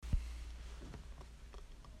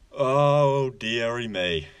Oh, dearie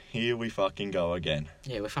me. Here we fucking go again.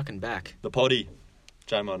 Yeah, we're fucking back. The potty,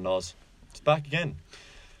 Jamo and Nos. It's back again.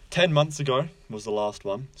 10 months ago was the last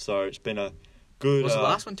one, so it's been a good... Was the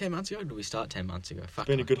last one 10 months ago, or did we start 10 months ago? It's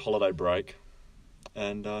been a good holiday break.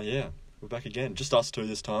 And, yeah, we're back again. Just us two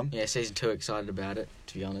this time. Yeah, season 2, excited about it,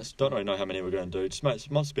 to be honest. Don't really know how many we're going to do.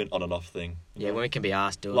 Just must be an on and off thing. Yeah, when we can be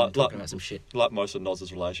asked doing talking about some shit. Like most of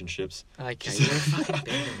Noz's relationships. Okay, you're a fucking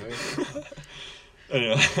bender,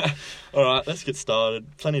 Anyway, alright, let's get started.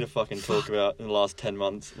 Plenty to fucking talk about in the last 10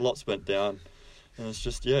 months. Lots went down. And it's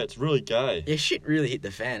just, yeah, it's really gay. Yeah, shit really hit the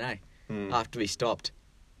fan, eh? After we stopped.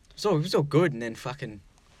 So it was all good, and then fucking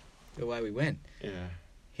the way we went. Yeah.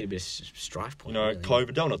 Hit a bit of strife point. You know, really.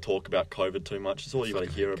 COVID, don't want to talk about COVID too much. It's all you got to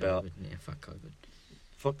hear about. COVID. Yeah, fuck COVID.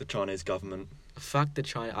 Fuck the Chinese government. Fuck the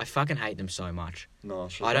China. I fucking hate them so much. No,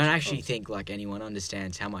 I don't actually think like anyone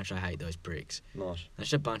understands how much I hate those pricks. Not. They're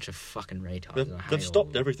just a bunch of fucking retards. They've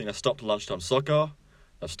stopped everything. They stopped lunchtime soccer.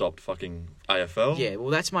 They've stopped fucking AFL. Yeah,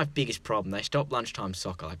 well, that's my biggest problem. They stopped lunchtime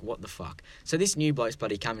soccer. Like, what the fuck? So this new bloke's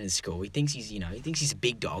bloody coming to school. He thinks he's a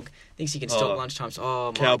big dog. Thinks he can stop lunchtime.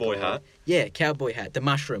 Oh, my cowboy God. hat. Yeah, cowboy hat. The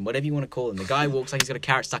mushroom, whatever you want to call him. The guy walks like he's got a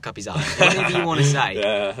carrot stuck up his ass. Whatever you want to say.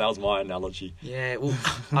 Yeah, that was my analogy. Yeah, well,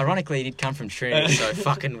 ironically, he did come from Trinity, so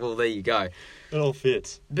fucking, well, there you go. It all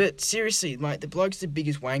fits. But seriously, mate, the bloke's the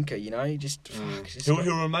biggest wanker, you know? He just, fuck.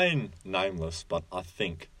 He'll remain nameless, but I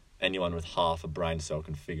think anyone with half a brain cell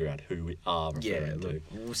can figure out who we are referring to.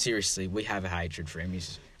 Well, seriously, we have a hatred for him.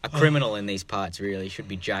 He's a criminal in these parts, really. Should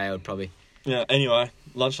be jailed, probably. Yeah, anyway,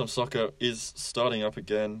 lunchtime soccer is starting up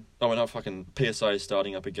again. Oh, no, fucking PSA is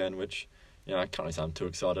starting up again, which, you know, I can't really say I'm too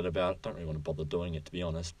excited about. Don't really want to bother doing it, to be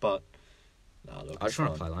honest, but... Nah, look, I just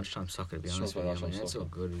want to play lunchtime soccer, to be honest with you. I mean, that's all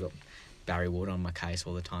good. We've got Barry Ward on my case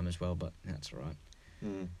all the time as well, but that's all right.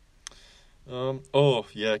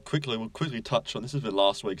 We'll quickly touch on, this is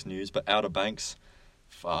last week's news, but Outer Banks,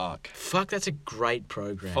 fuck, that's a great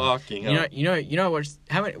program. Fucking hell. You know what?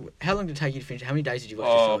 How long did it take you to finish? How many days did you watch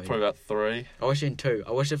it? Oh, probably about 3. I watched it in 2.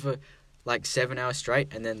 I watched it for like 7 hours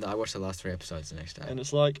straight, and then I watched the last 3 episodes the next day. And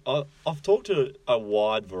it's like, I've talked to a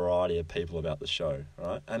wide variety of people about the show,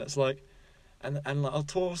 right? And it's like, and like, I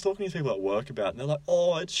was talking to people at work about it, and they're like,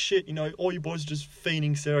 oh, it's shit, you know, all you boys are just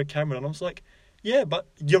fiending Sarah Cameron. And I was like, yeah, but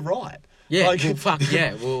you're right. Yeah, like, fucking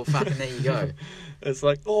there you go. It's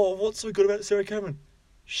like, oh, what's so good about Sarah Cameron?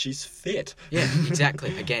 She's fit. Yeah,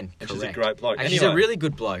 exactly. Again, and correct. She's a great bloke. And she's a really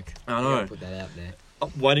good bloke. I know. Put that out there.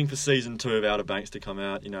 I'm waiting for season 2 of Outer Banks to come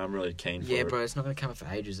out. You know, I'm really keen for it. Yeah, bro, it's not going to come out for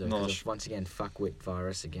ages, though, because once again, fuckwit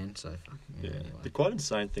virus again, so... Yeah. Anyway. The quite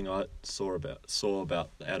insane thing I saw about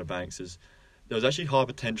Outer Banks is there was actually high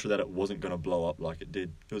potential that it wasn't going to blow up like it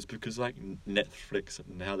did. It was because, like, Netflix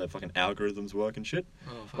and how their fucking algorithms work and shit.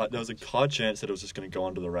 There was a high chance that it was just going to go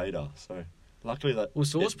under the radar, so... Luckily that... Well,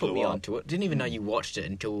 Source put me onto it. Didn't even know you watched it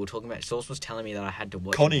until we were talking about it. Source was telling me that I had to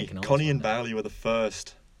watch it. Connie and Bailey were the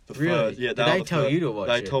first. Really? Yeah, Did they tell you to watch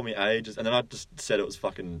it? They told me ages, and then I just said it was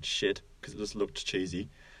fucking shit, because it just looked cheesy.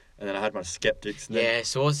 And then I had my skeptics. And yeah,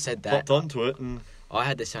 Source said that. Popped onto it, and... I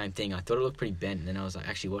had the same thing. I thought it looked pretty bent, and then I was like,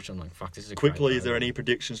 actually watched it. I'm like, fuck, this is a Quickly, is there any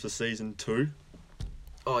predictions for season 2?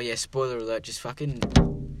 Oh yeah, spoiler alert. Just fucking,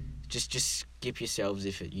 just skip yourselves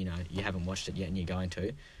if it, you know, you haven't watched it yet and you're going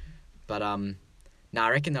to. But I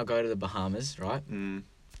reckon they'll go to the Bahamas, right?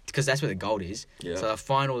 Because that's where the gold is. Yeah. So they'll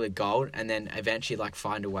find all the gold, and then eventually like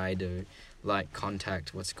find a way to like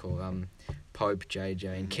contact Pope, JJ,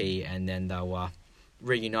 and Key, and then they'll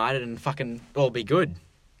reunite it and fucking all be good.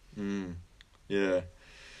 Yeah.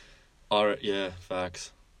 Yeah,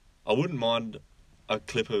 facts. I wouldn't mind a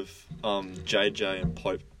clip of JJ and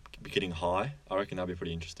Pope getting high. I reckon that'd be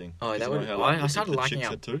pretty interesting. Oh, that would. I started liking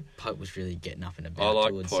how Pope was really getting up and about. I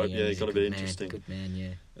like Pope. Yeah, he got a bit interesting. Good man.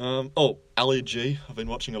 Yeah. Ali G. I've been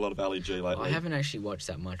watching a lot of Ali G lately. I haven't actually watched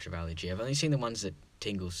that much of Ali G. I've only seen the ones that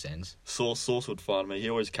Tingles sends. Source would find me. He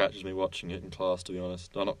always catches me watching it in class. To be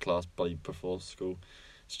honest, not class, but before school.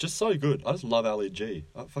 It's just so good. I just love Ali G.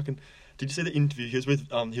 Did you see the interview? He was with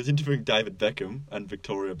he was interviewing David Beckham and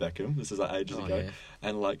Victoria Beckham. This is like ages ago. Yeah.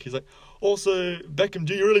 And like he's like, also Beckham,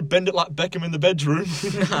 do you really bend it like Beckham in the bedroom?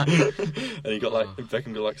 And he got like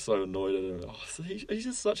Beckham got like so annoyed at him. So he's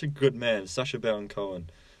just such a good man. Sacha Baron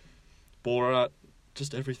Cohen, Borat,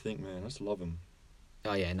 just everything, man. I just love him.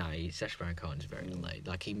 Oh yeah, no, Sacha Baron Cohen's very elite.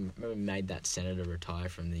 Like he made that senator retire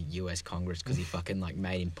from the U.S. Congress because he fucking like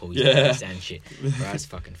made him pull his and shit. Bro, that's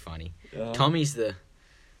fucking funny. Tommy's the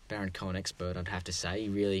Baron Cohen expert, I'd have to say.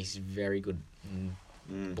 He's very good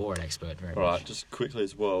Borat expert. Very All right, much. just quickly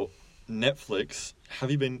as well. Netflix,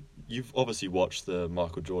 you've obviously watched the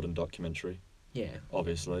Michael Jordan documentary. Yeah.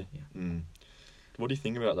 Obviously. Yeah. What do you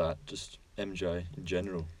think about that? Just MJ in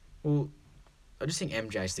general. Well, I just think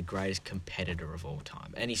MJ's the greatest competitor of all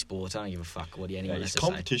time. Any sport, I don't give a fuck what anyone has to say. His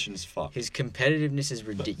competition's fucked. His competitiveness is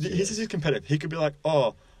ridiculous. His competitive. He could be like,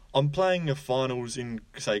 oh, I'm playing a finals in,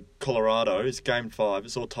 say, Colorado. It's game 5.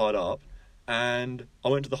 It's all tied up. And I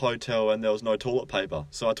went to the hotel and there was no toilet paper.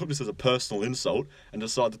 So I took this as a personal insult and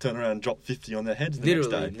decided to turn around and drop 50 on their heads the next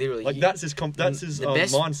day. Literally. Like, that's his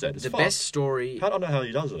mindset. It's best story... I don't know how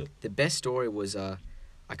he does it. The best story was... I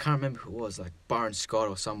can't remember who it was. Like, Byron Scott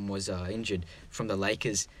or someone was injured from the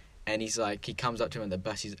Lakers. And he's like... He comes up to him at the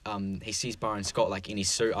bus. He sees Byron Scott, like, in his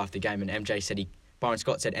suit after the game. And Byron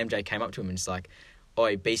Scott said MJ came up to him and it's like...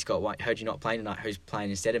 Oi, B. Scott, heard you not playing tonight. Who's playing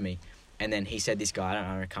instead of me? And then he said this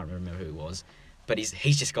guy, I can't remember who it was, but he's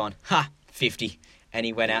just gone, 50. And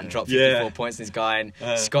he went out and dropped 54 points to this guy.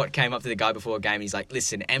 And Scott came up to the guy before a game and he's like,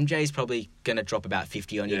 listen, MJ's probably going to drop about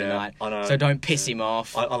 50 on you tonight. I know. So don't piss him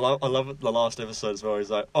off. I love it, the last episode as well.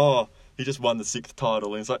 He's like, oh, he just won the 6th title.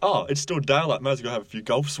 And he's like, oh, it's still daylight. Might as well go have a few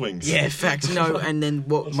golf swings. Yeah, facts. No, and then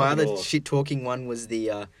my other shit-talking one was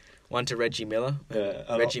the... one to Reggie Miller.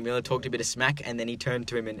 Reggie Miller talked a bit of smack, and then he turned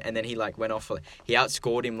to him, and then he like went off. He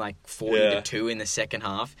outscored him like 40-2 in the second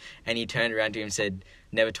half, and he turned around to him and said,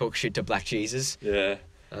 "Never talk shit to Black Jesus." Yeah,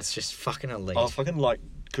 that's just fucking elite. I fucking like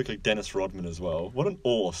quickly Dennis Rodman as well. What an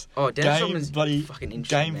horse! Oh, Dennis Rodman's fucking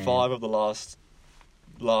interesting. Game 5 of the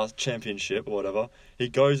last championship or whatever. He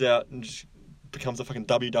goes out and just becomes a fucking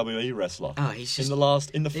WWE wrestler. Oh, he's just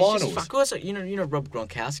in the finals. Also, you know Rob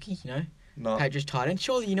Gronkowski, you know. No. Patriots tight end.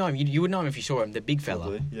 Surely you know him. You would know him if you saw him, the big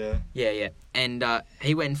fella. Probably, yeah. Yeah. And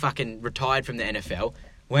he went and fucking retired from the NFL,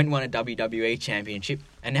 went and won a WWE championship,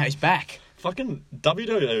 and now he's back. Fucking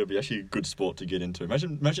WWE would be actually a good sport to get into.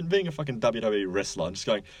 Imagine being a fucking WWE wrestler and just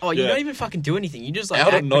going... Oh, you don't even fucking do anything. You just like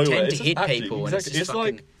pretend to hit people. Exactly.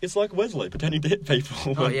 And it's like Wesley pretending to hit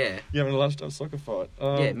people. Oh, yeah. You're having a lunchtime soccer fight.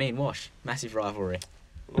 Yeah, me and Wash. Massive rivalry.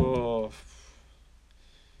 Oh...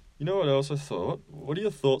 You know what else I thought? What are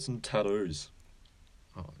your thoughts on tattoos?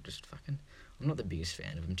 Oh, just fucking... I'm not the biggest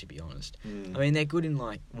fan of them, to be honest. I mean, they're good in,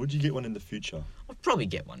 like... Would you get one in the future? I'll probably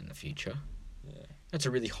get one in the future. Yeah. That's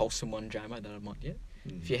a really wholesome one, Jamo, that I might get.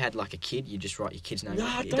 If you had, like, a kid, you just write your kid's name.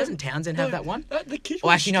 Doesn't Townsend have that one? The kid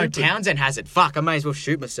Townsend has it. Fuck, I may as well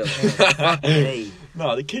shoot myself.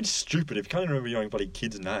 No, the kid's stupid. If you can't remember your own bloody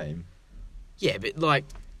kid's name. Yeah, but, like...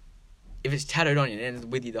 If it's tattooed on you and it's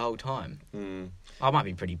with you the whole time. I might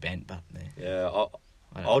be pretty bent, but... Yeah,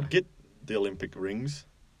 I'd get the Olympic rings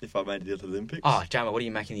if I made it to the Olympics. Oh, Jamo, what are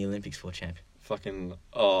you making the Olympics for, champ? Fucking,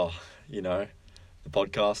 the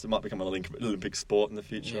podcast. It might become an Olympic sport in the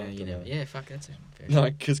future. Yeah, you know. Yeah, fuck, that's a... No,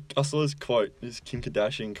 because I saw this quote, this Kim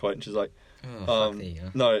Kardashian quote, and she's like... fuck there you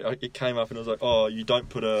go. No, it came up and it was like, oh, you don't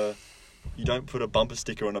put a bumper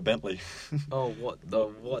sticker on a Bentley. Oh, what?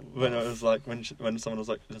 When it was like, when someone was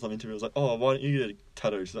like, in some interview was like, oh, why don't you get a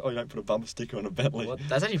tattoo? She's like, oh, you don't put a bumper sticker on a Bentley. What?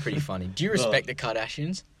 That's actually pretty funny. Do you respect the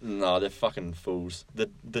Kardashians? No, they're fucking fools. The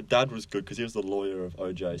dad was good because he was the lawyer of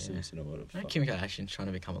O.J. Simpson or whatever. Kim Kardashian's trying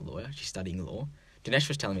to become a lawyer. She's studying law. Dinesh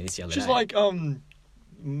was telling me this the other day. She's like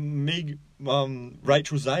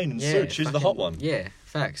Rachel Zane in Suits. She's the hot one. Yeah,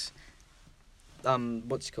 facts.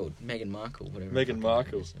 What's it called? Meghan Markle, whatever. Meghan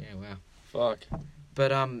Markle. Yeah, wow. Fuck. But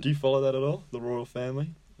do you follow that at all? The royal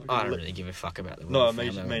family? I don't really give a fuck about the royal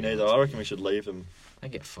family. No, me neither. I reckon we should leave them. They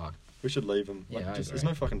get fucked. We should leave them. Yeah, there's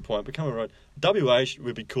no fucking point. Become our own. WA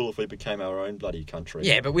would be cool if we became our own bloody country.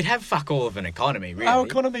 Yeah, but we'd have fuck all of an economy, really. Our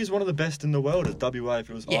economy is one of the best in the world as WA if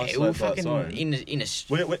it was isolated by its own. In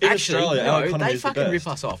Australia, our economy is the best. They fucking rip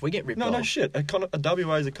us off. We get ripped off. No shit.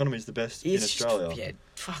 WA's economy is the best in Australia. Yeah,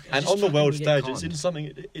 fuck. And on the world stage, it's in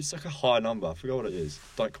something. It's like a high number. I forgot what it is.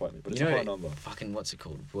 Don't quote me, but it's a high number. Fucking what's it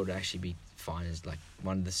called? Would actually be fine as like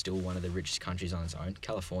one of the richest countries on its own.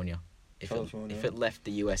 California. If it left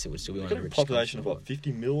the US, it would still be one of the richest. Population of what,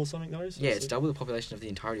 50 mil or something though? Yeah, it's double the population of the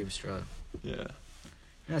entirety of Australia. Yeah.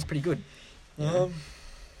 That's pretty good. Oh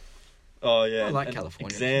yeah. I like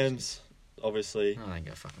California. Exams, obviously. Oh, they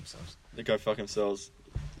go fuck themselves. They go fuck themselves.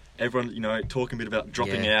 Everyone, talking a bit about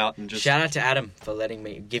dropping out and just... Shout out to Adam for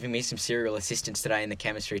giving me some serial assistance today in the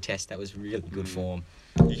chemistry test. That was really good form.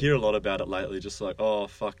 You hear a lot about it lately, just like, oh,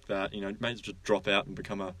 fuck that. Maybe just drop out and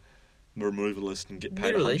become a removalist and get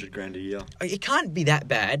paid $100,000 a year. It can't be that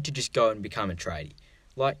bad to just go and become a tradie.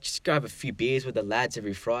 Like, just go have a few beers with the lads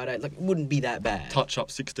every Friday. Like, it wouldn't be that bad. Touch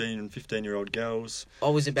up 16 and 15-year-old girls. I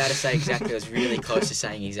was about to say exactly. I was really close to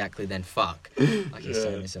saying exactly then fuck. Like he's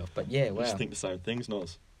saying himself. But yeah, wow. I just think the same things,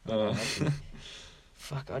 Nos.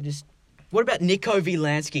 Fuck, What about Nico v.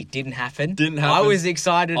 Lansky? Didn't happen. Didn't happen. I was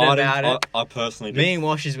excited about it. I personally did. Me and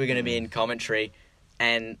Washers were going to be in commentary.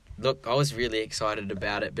 And look, I was really excited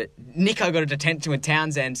about it. But Nico got a detention with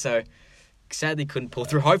Townsend, so sadly couldn't pull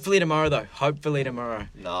through. Hopefully tomorrow, though. Hopefully tomorrow.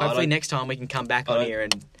 No, Hopefully next time we can come back on here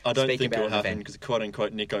and I don't speak think about it'll happen because, quote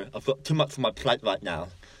unquote, Nico, I've got too much on my plate right now.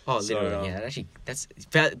 Oh, literally, yeah. Actually, that's.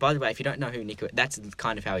 By the way, if you don't know who Nico, that's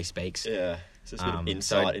kind of how he speaks. Yeah, it's just a bit of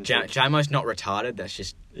insight into. Jamo's not retarded. That's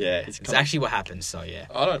just. Yeah, it's actually what happens. So yeah.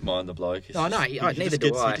 I don't mind the bloke. No, neither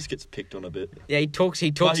do I. He just gets picked on a bit. Yeah, he talks a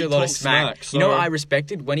lot of smack. So... You know what I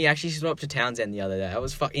respected when he actually stood up to Townsend the other day. I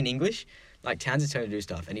was in English, like Townsend's trying to do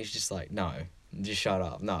stuff, and he's just like, no, just shut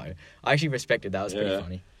up. No, I actually respected that. It was pretty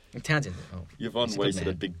funny. And Townsend. Yvonne wasted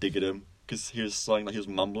a big dig at him. Because he was saying like he was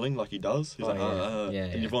mumbling like he does. He's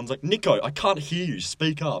and Yvonne's like, Nico, I can't hear you.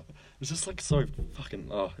 Speak up. It's just like so fucking.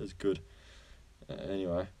 Oh, it was good.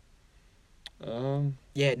 Anyway.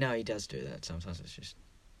 Yeah, no, he does do that. Sometimes it's just.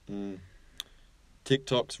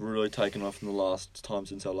 TikTok's really taken off in the last time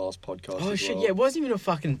since our last podcast. Oh shit! Yeah, it wasn't even a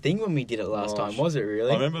fucking thing when we did it last time, was it?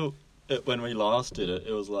 Really? I remember when we last did it.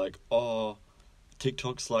 It was like,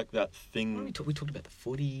 TikTok's like that thing. We talked about the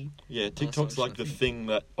footy. Yeah, TikTok's like the thing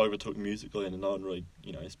that overtook Musical.ly, and no one really,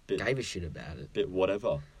 it's gave a shit about it. Bit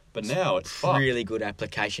whatever. But now it's really good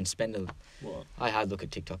application. What? I hard look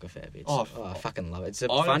at TikTok a fair bit. I fucking love it. It's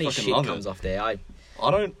funny shit comes off there.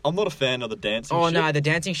 I'm not a fan of the dancing. Oh shit. No, the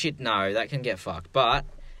dancing shit. No, that can get fucked. But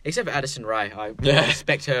except for Addison Rae, I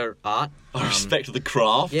respect her art. I respect the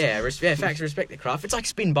craft. Yeah, respect the craft. It's like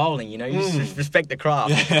spin bowling, you just respect the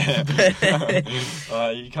craft. Yeah.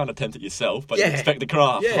 You kind of tempt it yourself, but you respect the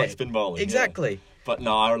craft, like spin bowling. Exactly. Yeah. But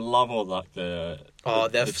no, I love all like the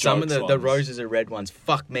some of the roses are red ones.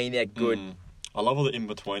 Fuck me, they're good. I love all the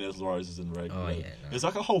in-betweeners, roses and red. Oh, yeah. No. There's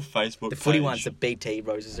like a whole Facebook page. The footy ones, the BT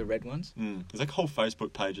roses are red ones. There's like a whole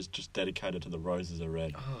Facebook page is just dedicated to the roses are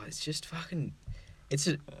red. Oh, it's just fucking... It's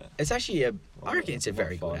actually I reckon it's a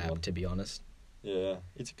very good app, to be honest. Yeah,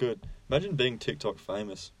 it's good. Imagine being TikTok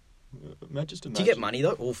famous. Imagine. Do you get money,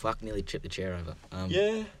 though? Oh, fuck, nearly tripped the chair over.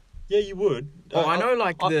 Yeah, you would. I know,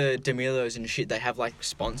 like, the D'Amelios and shit, they have, like,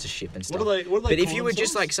 sponsorship and stuff. What are they But if you were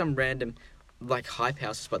just, like, some random... like hype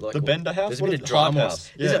houses, but like the Bender House. There's a bit of drama.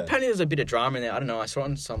 Apparently, there's a bit of drama in there. I don't know. I saw it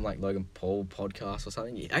on some like Logan Paul podcast or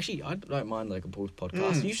something. Actually, I don't mind Logan Paul's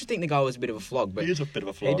podcast. You used to think the guy was a bit of a flog, but he is a bit of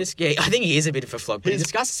a flog. I think he is a bit of a flog. But he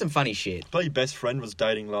discusses some funny shit. But your best friend was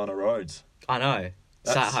dating Lana Rhodes. I know.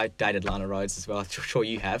 So I dated Lana Rhodes as well. I'm sure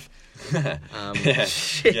you have.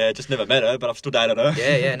 Yeah, just never met her, but I've still dated her.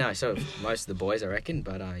 Yeah. No, so most of the boys, I reckon.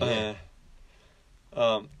 But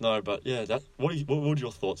no, but yeah. What would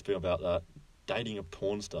your thoughts be about that? Dating a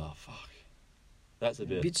porn star, fuck. That's a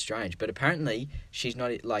bit strange. But apparently, she's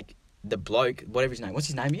not like the bloke, whatever his name. What's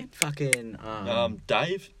his name again? Fucking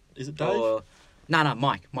Dave. Is it Dave? No,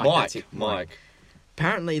 Mike. That's it. Mike.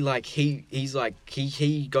 Apparently, like he's like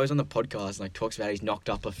he goes on the podcast and like talks about he's knocked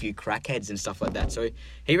up a few crackheads and stuff like that. So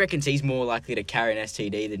he reckons he's more likely to carry an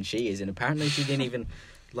STD than she is, and apparently she didn't even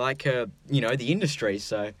like her, the industry.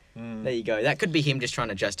 So there you go. That could be him just trying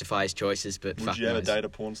to justify his choices. But would you ever date a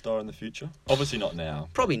porn star in the future? Obviously not now.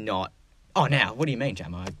 Probably not. Oh, now? What do you mean,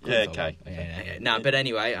 Jamo? Yeah, okay. Yeah. No, but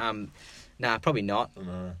anyway, probably not.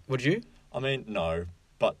 No. Would you? I mean, no.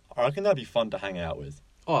 But I reckon that'd be fun to hang out with.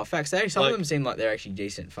 Oh, facts. Some of them seem like they're actually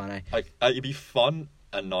decent fun, eh? Like, it'd be fun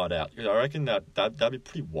a night out. I reckon that'd be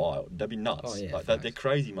pretty wild. That'd be nuts. Oh, yeah, they're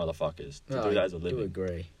crazy motherfuckers to do that as a living. I do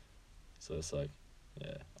agree. So it's like,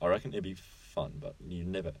 yeah. I reckon it'd be fun, but you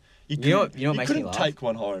never... You know what makes me laugh? You couldn't take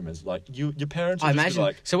one home as, like, your parents would I imagine, be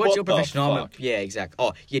like, so what's your professional... Yeah, exactly.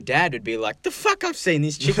 Oh, your dad would be like, the fuck, I've seen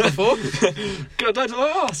this chick before. Go to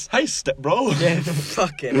my ass. Hey, step bro. Yeah,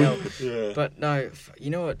 fucking hell. Yeah. But no,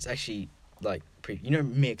 you know what's actually, like,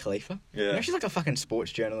 Mia Khalifa? Yeah. You know, she's like a fucking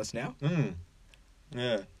sports journalist now.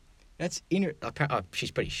 Yeah. That's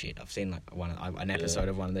she's pretty shit. I've seen like an episode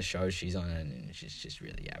of one of the shows she's on, and she's just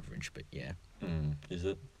really average. But yeah. Is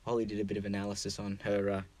it? Holly did a bit of analysis on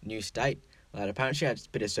her new state. Like, apparently she had a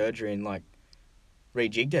bit of surgery and like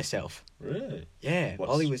rejigged herself. Really? Yeah.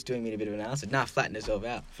 Holly was doing me a bit of analysis. Flattened herself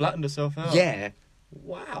out. Flattened herself out? Yeah.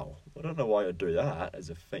 Wow. I don't know why you'd do that as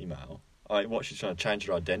a female. She's trying to change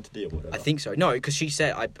her identity or whatever? I think so. No, because she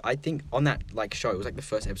said, I think on that like show, it was like the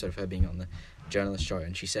first episode of her being on the journalist show,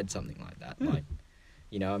 and she said something like that. Like,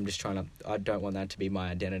 I'm just I don't want that to be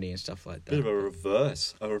my identity and stuff like that. Bit of a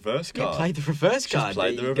reverse card. Yeah, played the reverse card. She's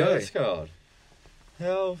played the reverse card.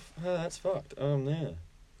 How that's fucked. Yeah.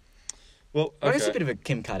 Well, okay. It's a bit of a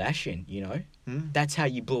Kim Kardashian, That's how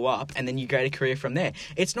you blew up, and then you create a career from there.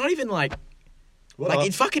 It's not even like...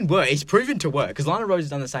 it fucking works. It's proven to work, because Lana Rhodes has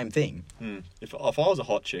done the same thing. If I was a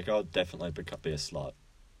hot chick, I would definitely be a slut.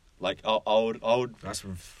 Like, I would... That's a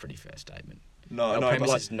pretty fair statement. No,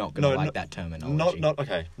 premise is not going to like that terminology. Not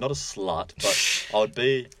a slut, but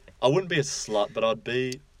I wouldn't be a slut, but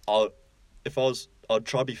I'd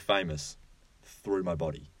try to be famous through my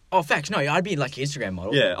body. Oh, facts. No, I'd be like an Instagram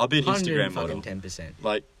model. Yeah, I'd be an Instagram model. 10%.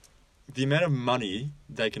 Like, the amount of money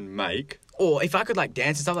they can make. Or if I could like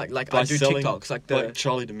dance and stuff, like I do TikToks, like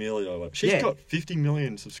Charli D'Amelio. She's got 50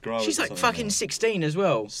 million subscribers. She's like fucking 16 as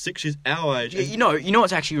well. She's our age. You know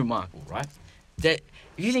what's actually remarkable, right? That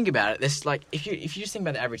if you think about it, there's like if you just think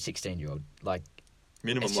about the average 16-year-old, like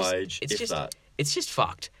minimum wage, that. It's just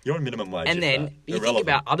fucked. You're on minimum wage. And then you think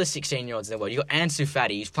about other 16-year-olds in the world. You got Ansu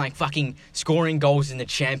Fati, who's playing fucking scoring goals in the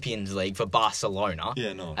Champions League for Barcelona.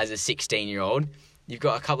 Yeah, no. As a 16-year-old. You've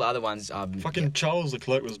got a couple of other ones. Charles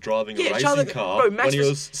Leclerc was driving a racing car when he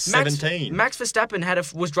was 17. Max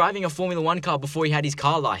Verstappen was driving a Formula 1 car before he had his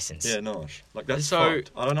car license. Yeah, nice. Like, that's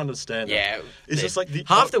fucked. I don't understand that. Yeah. It's just like...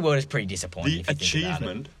 half the world is pretty disappointing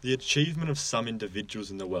The achievement of some individuals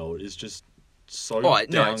in the world is just so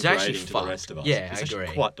it's downgrading to the rest of us. Yeah, it's I agree.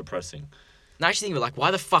 Actually quite depressing. And I actually think, like,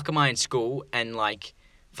 why the fuck am I in school and, like...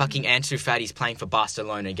 Fucking Ansu Fati's playing for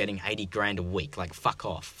Barcelona getting 80 grand a week. Like, fuck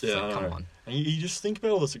off. Yeah, like, come on. And you just think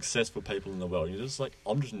about all the successful people in the world. And you're just like,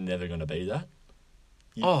 I'm just never going to be that.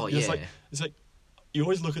 It's like, you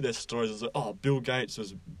always look at their stories as like, oh, Bill Gates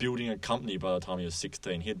was building a company by the time he was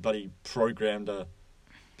 16. He had programmed a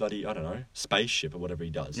bloody, I don't know, spaceship or whatever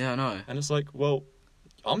he does. Yeah, I know. And it's like, well,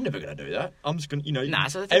 I'm never going to do that. I'm just going to, Nah,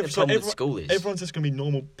 so I think the problem with school is... Everyone's just going to be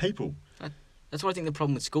normal people. That's what I think the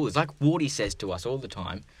problem with school is. Like Wardy says to us all the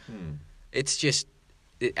time, it's just...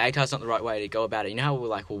 ATAR's not the right way to go about it. You know how we're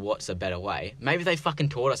like, well, what's a better way? Maybe they fucking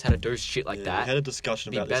taught us how to do shit like that. We had a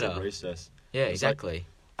discussion about this at recess. Yeah, exactly.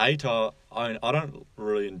 Like, ATAR, I don't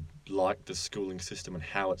really like the schooling system and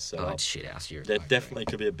how it's set up. It's shit house. There definitely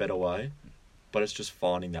could be a better way, but it's just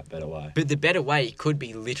finding that better way. But the better way could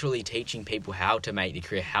be literally teaching people how to make the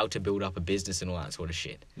career, how to build up a business and all that sort of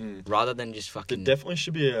shit. Rather than just fucking... There definitely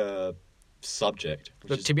should be a subject.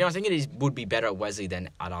 Look, to be honest, I think would be better at Wesley than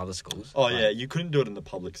at other schools. Oh, yeah, you couldn't do it in the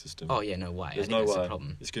public system. Oh, yeah, no way. There's no way. The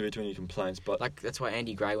problem. It's going to be too many complaints, but... Like, that's why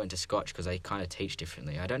Andy Gray went to Scotch, because they kind of teach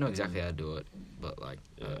differently. I don't know exactly how to do it, but, like...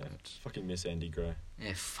 Yeah, fucking miss Andy Gray.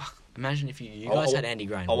 Yeah, fuck. Imagine if you guys had Andy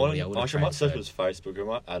Gray and Woody, I might search his Facebook, I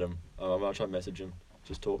might add him. I might try and message him.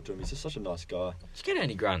 Just talk to him. He's just such a nice guy. Just get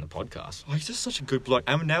Andy Gray on the podcast. Oh, he's just such a good bloke.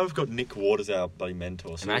 And now we've got Nick Ward as our buddy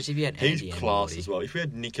mentor. So imagine if you had Andy. He's class as well. If we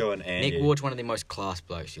had Nico and Andy. Nick Ward's one of the most class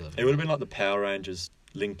blokes you'll ever It would have been like the Power Rangers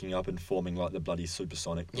linking up and forming like the bloody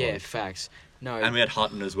supersonic. Yeah, facts. No. And we had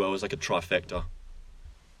Hutton as well as like a trifecta.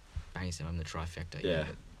 Bangs him, I'm the trifecta. Yeah.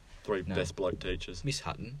 Three best bloke teachers. Miss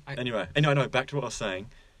Hutton. Anyway, no, back to what I was saying.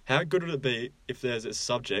 How good would it be if there's a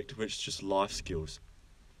subject which is just life skills?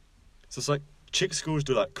 So it's like, chick schools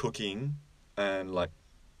do like cooking and like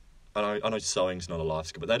I know sewing's not a life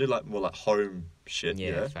skill, but they do like more like home shit.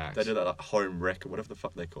 Yeah, facts. They do that like home rec or whatever the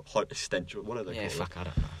fuck they call it. Home extension. What are they called? Yeah, fuck, I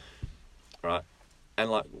don't know. Right, and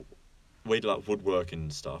like we do like woodworking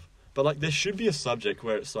and stuff, but like there should be a subject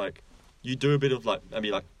where it's like you do a bit of like maybe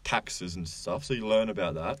like taxes and stuff, so you learn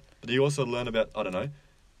about that, but you also learn about I don't know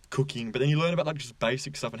cooking, but then you learn about like just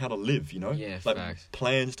basic stuff and how to live. You know, like facts.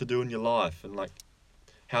 Plans to do in your life and like.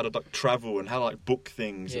 How to like travel and how to like book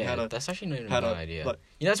things. Yeah, and how to, that's actually not even a bad idea. Like,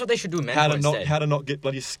 that's what they should do in mentor instead. How to not get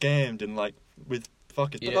bloody scammed and like with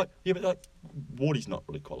fuckers. Yeah. But like Wardy's not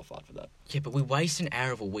really qualified for that. Yeah, but we waste an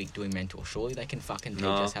hour of a week doing mentor. Surely they can fucking teach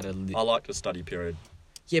us how to live. I like the study period.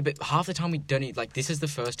 Yeah, but half the time we don't need, like, this is the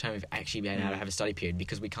first time we've actually been able to have a study period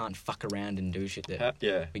because we can't fuck around and do shit that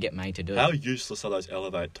we get made to do. How useless are those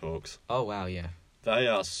Elevate talks? Oh, wow, yeah. They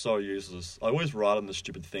are so useless. I always write on the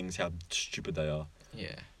stupid things how stupid they are.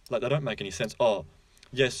 Yeah. Like, they don't make any sense. Oh,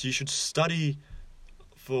 yes, you should study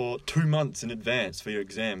for 2 months in advance for your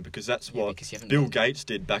exam because that's what Bill Gates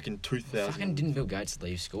did back in 2000. Fucking didn't Bill Gates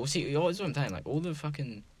leave school? See, that's what I'm saying. Like, all the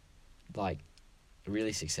fucking, like,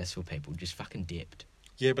 really successful people just fucking dipped.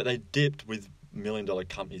 Yeah, but they dipped with $1 million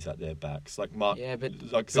companies at their backs. Like Mark, yeah, but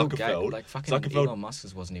like Zuckerberg. Like fucking Elon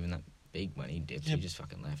Musk's wasn't even that big when he dipped. Yeah, he just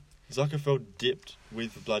fucking left. Zuckerberg dipped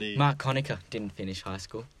with bloody... Mark Conacher didn't finish high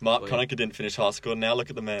school. Mark Conacher didn't finish high school, and now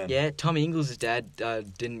look at the man. Yeah, Tom Ingalls' dad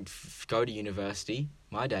didn't go to university.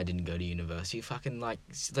 My dad didn't go to university. Fucking, like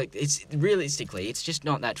it's realistically, it's just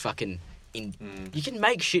not that fucking... You can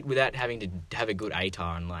make shit without having to have a good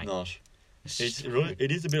ATAR and, like... Not.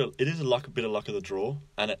 It is a bit of luck of the draw,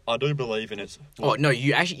 and I do believe in its. No,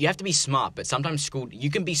 you have to be smart, but sometimes school you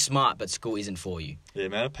can be smart, but school isn't for you. The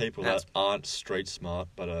amount of people that aren't street smart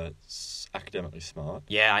but are academically smart.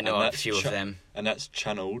 Yeah, I know a few of them, and that's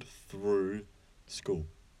channeled through school.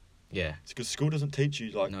 Yeah, it's because school doesn't teach you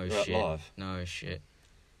like about life. No shit.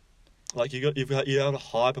 Like you have a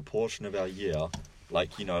high proportion of our year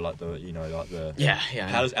Like like the Yeah.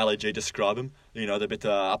 How does LAG describe them? They're a bit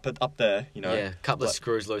up there. Yeah, a couple of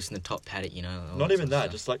screws loose in the top paddock. Not even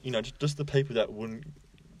that. Just just the people that wouldn't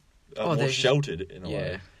are more sheltered in a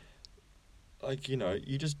way. Like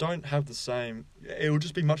you just don't have the same. It will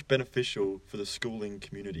just be much beneficial for the schooling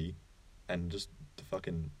community, and just the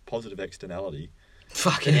fucking positive externality.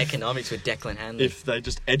 Fucking economics with Declan Hanley. If they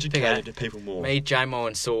just educated people more. Me, Jamo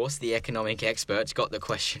and Sauce, the economic experts, got the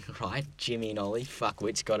question right. Jimmy and Ollie,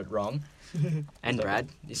 fuckwits, got it wrong. And Brad,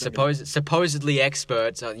 supposedly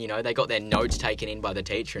experts, they got their notes taken in by the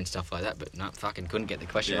teacher and stuff like that, but no, fucking couldn't get the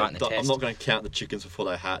question right in the test. I'm not going to count the chickens before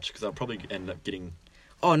they hatch, because I'll probably end up getting...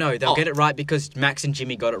 Oh, no, they'll get it right because Max and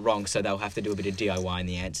Jimmy got it wrong, so they'll have to do a bit of DIY in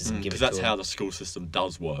the answers and give it to them. Because that's how the school system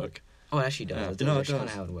does work. Oh, it actually does. Yeah. That's kind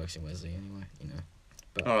of how it works in Wesley, anyway,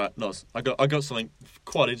 But, all right, Nos. I got something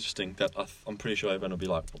quite interesting that I'm pretty sure everyone will be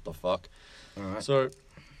like, what the fuck? All right. So,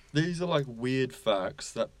 these are weird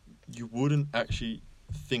facts that you wouldn't actually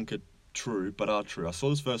think are true, but are true. I saw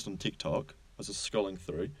this first on TikTok. I was just scrolling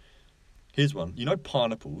through. Here's one.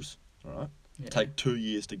 Pineapples, right? Yeah. Take 2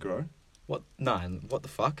 years to grow. What? No, what the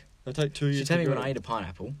fuck? They take 2 years to grow. You tell me when I eat a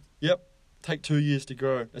pineapple? Yep. Take 2 years to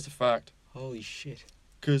grow. That's a fact. Holy shit.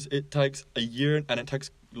 Because it takes a year, and it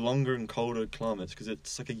takes longer and colder climates, because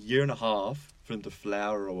it's like a year and a half for them to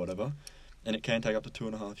flower or whatever, and it can take up to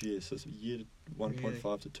 2.5 years. So it's a year to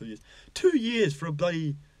 1.5 to 2 years. 2 years for a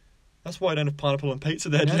bloody... That's why I don't have pineapple on pizza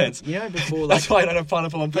there, gents. Before... That's why I don't have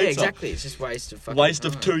pineapple on pizza. Yeah, exactly. It's just waste of fucking Waste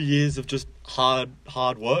of 2 years of just hard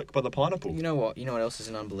work by the pineapple. You know what? You know what else is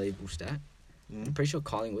an unbelievable stat? I'm pretty sure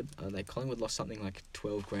Collingwood lost something like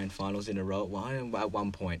 12 grand finals in a row at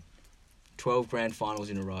one point. 12 grand finals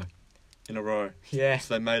in a row. In a row. Yeah.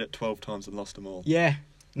 So they made it 12 times and lost them all. Yeah.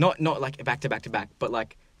 Not like back to back to back, but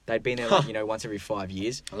they'd been there once every 5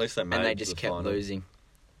 years. At least they made it. And they just kept losing.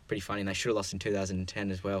 Pretty funny. And they should have lost in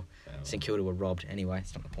 2010 as well. Yeah, well. St Kilda were robbed. Anyway,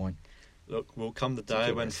 it's not the point. Look, will come the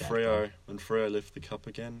day when Freo lift the cup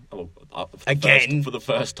again. Oh, for the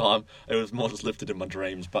first time. It was more just lifted in my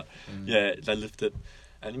dreams, but yeah, they lifted,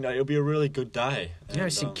 and it'll be a really good day.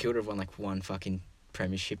 St Kilda have won one fucking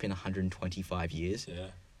premiership in 125 years.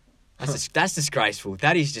 Yeah, that's disgraceful.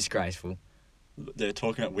 That is disgraceful. They're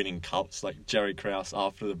talking about winning cups. Like Jerry Krause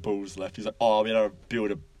after the Bulls left, he's like, "Oh, we're gonna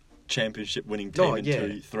build a championship winning team in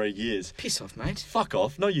 2-3 years." Piss off, mate. Fuck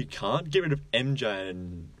off. No, you can't. Get rid of MJ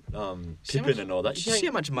and Pippen and all that. Did you see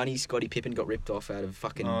how much money Scottie Pippen got ripped off out of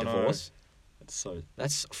fucking divorce? No. That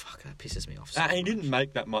pisses me off. And he didn't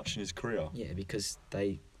make that much in his career. Yeah, because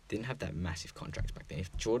they didn't have that massive contracts back then.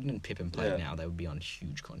 If Jordan and Pippen played now, they would be on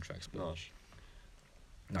huge contracts. Gosh.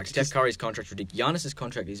 Like Steph Curry's contract's ridiculous. Giannis's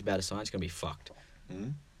contract is about to sign. It's going to be fucked.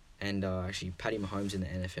 Mm. And actually, Patty Mahomes in the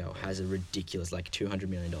NFL has a ridiculous $200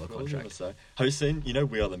 million contract. Have you seen,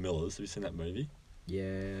 We Are the Millers? Have you seen that movie?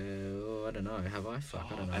 Yeah, I don't know. Have I? Fuck,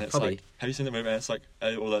 I don't know. And it's probably. Have you seen the movie? And it's like,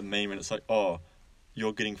 or that meme, and it's like, oh,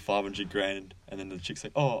 you're getting 500 grand, and then the chick's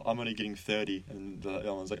like, oh, I'm only getting 30, and the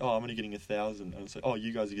other one's like, oh, I'm only getting 1,000, and it's like, oh,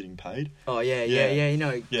 you guys are getting paid. Oh yeah. Yeah,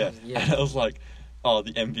 And it was like, oh,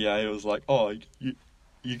 the NBA was like, oh, you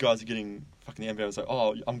guys are getting. Fucking the NBA was like,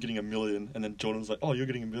 oh, I'm getting 1 million, and then Jordan was like, oh, you're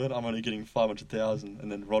getting 1 million, I'm only getting 500,000,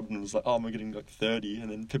 and then Rodman was like, oh, I'm getting 30, and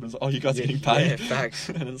then Pippen was like, oh, you guys are getting paid. Yeah, facts.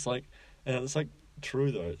 and it's like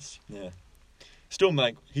true though. He still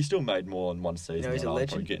made more in one season he's than a I'll legend.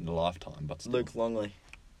 probably get in a lifetime. But still. Luke Longley,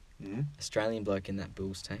 Australian bloke in that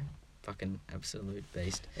Bulls team, fucking absolute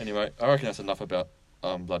beast. Anyway, I reckon that's enough about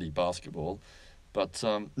bloody basketball. But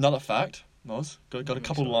another fact, Nos, got a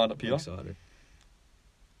couple lined up here. I'm excited.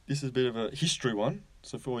 This is a bit of a history one.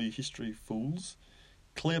 So for all you history fools,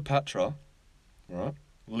 Cleopatra, right,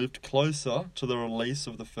 lived closer to the release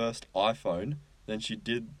of the first iPhone than she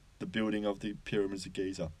did the building of the pyramids of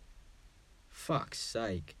Giza. Fuck's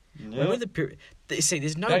sake. Yeah. When were the pyramids... See,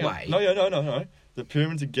 there's no way. No. The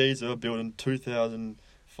pyramids of Giza were built in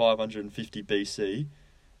 2550 BC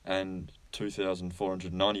and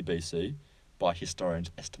 2490 BC by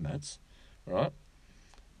historians' estimates, right?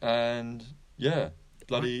 And, yeah,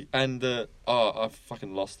 bloody... And I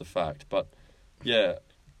fucking lost the fact, but, yeah,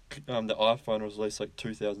 the iPhone was released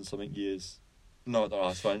 2,000-something years... No, the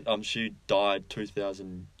iPhone. She died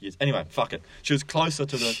 2,000 years. Anyway, fuck it. She was closer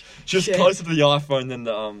to the. She was closer to the iPhone than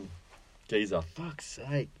the Giza. Fuck's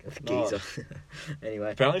sake, Giza.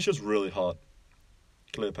 Anyway, apparently she was really hot.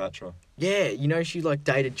 Cleopatra. Yeah, she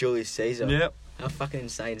dated Julius Caesar. Yep. How fucking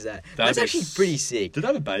insane is that? That's actually pretty sick. Did they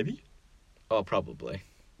have a baby? Oh, probably.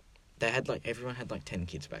 They had everyone had 10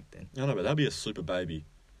 kids back then. I know, but that'd be a super baby.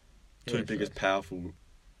 Two biggest powerful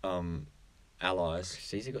allies.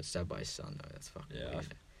 Caesar got stabbed by his son, though. That's fucking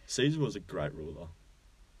weird. Caesar was a great ruler.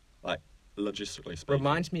 logistically speaking.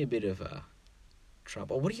 Reminds me a bit of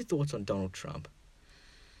Trump. What are your thoughts on Donald Trump?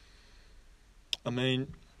 I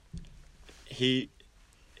mean, he's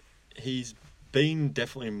been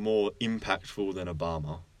definitely more impactful than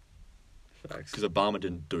Obama. Facts. Because Obama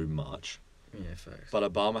didn't do much. Yeah, facts. But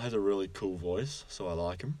Obama has a really cool voice, so I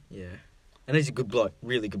like him. Yeah. And he's a good bloke,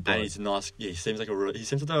 really good bloke. And he's nice. Yeah, he seems like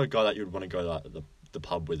a guy that you'd want to go like the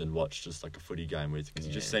pub with and watch just like a footy game with. Because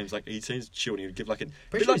he just seems like he seems chill. And he'd give like a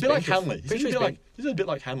bit like Hanley. He's a bit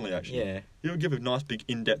like Hanley actually. Yeah. He would give a nice big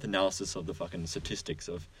in-depth analysis of the fucking statistics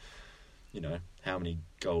of, how many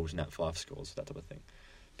goals Nat 5 scores, that type of thing.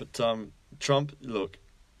 But Trump, look,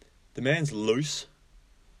 the man's loose.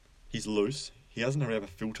 He's loose. He doesn't really have a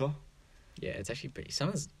filter. Yeah, it's actually pretty.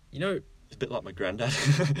 Someone's, It's a bit like my granddad.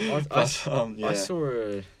 I saw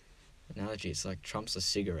an analogy. It's like Trump's a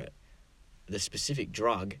cigarette. The specific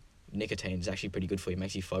drug, nicotine, is actually pretty good for you. It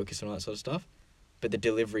makes you focus and all that sort of stuff. But the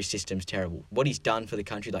delivery system's terrible. What he's done for the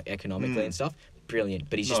country, like economically and stuff, brilliant.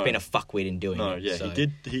 But he's just been a fuckwit in doing it. No, yeah, so. he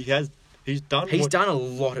did. He's done a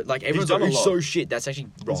lot of, like, everyone's like, he's so shit. That's actually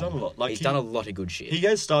wrong. He's done a lot. Like, he's done a lot of good shit. He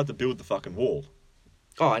has started to build the fucking wall.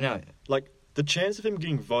 Oh, I know. Like, the chance of him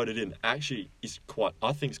getting voted in actually is quite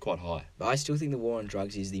high. But I still think the war on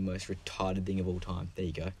drugs is the most retarded thing of all time. There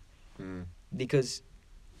you go. Because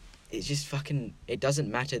it's just fucking... It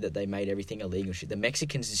doesn't matter that they made everything illegal shit. The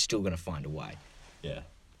Mexicans is still going to find a way. Yeah.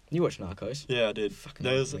 You watch Narcos? Yeah, I did. Fucking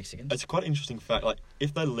Mexicans. It's quite an interesting fact. Like,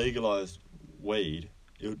 if they legalised weed,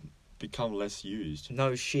 it would become less used.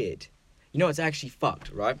 No shit. It's actually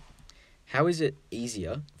fucked, right? How is it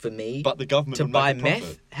easier for me but the government to buy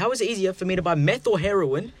meth? How is it easier for me to buy meth or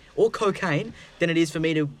heroin or cocaine than it is for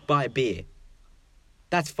me to buy a beer?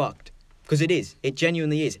 That's fucked. Because it is. It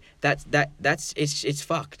genuinely is. It's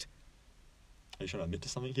fucked. Are you trying to admit to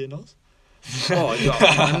something here, Nos?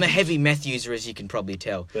 I'm a heavy meth user, as you can probably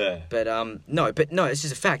tell. Yeah. But no, it's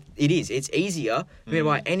just a fact. It is. It's easier for me to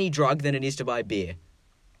buy any drug than it is to buy beer.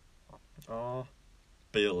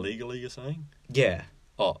 Beer legally, you're saying? Yeah.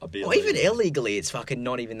 Oh, a beer. Or even illegally, it's fucking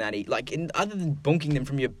not even that. Like, other than bonking them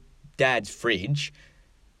from your dad's fridge,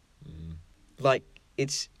 like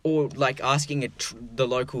it's or like asking the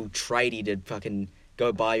local tradie to fucking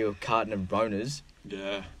go buy you a carton of boners.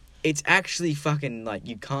 Yeah. It's actually fucking like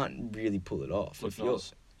you can't really pull it off. Look,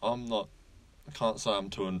 I can't say I'm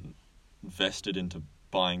too invested into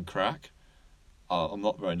buying crack. I'm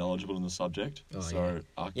not very knowledgeable in the subject.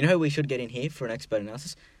 You know who we should get in here for an expert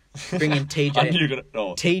analysis? Bring in TJ. I knew you were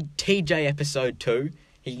gonna... TJ episode 2.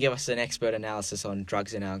 He can give us an expert analysis on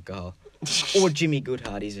drugs and alcohol. Or Jimmy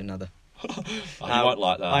Goodhart, he's another. You won't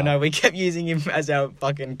like that. I know, we kept using him as our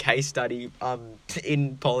fucking case study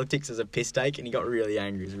in politics as a piss take, and he got really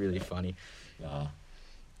angry. It was really funny. Nah.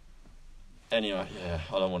 Anyway, yeah,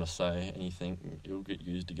 I don't want to say anything. You'll get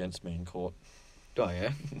used against me in court. Oh,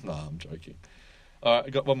 yeah? Nah, I'm joking. Alright, I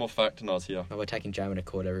got one more fact and I was here. Oh, we're taking Jamo to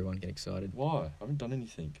court, everyone get excited. Why? I haven't done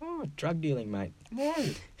anything. Oh, drug dealing, mate. No.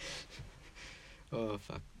 Oh,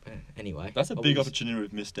 fuck. Anyway. That's a big opportunity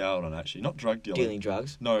we've missed out on, actually. Not drug dealing. Dealing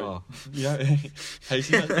drugs? No. Oh. Yeah. Hey, you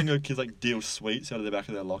see that thing where kids like deal sweets out of the back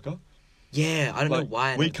of their locker? Yeah, I don't know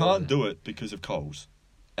why. We can't do it because of Coles.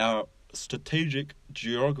 Our strategic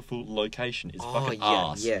geographical location is fucking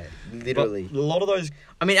arse. Yeah, literally. But a lot of those...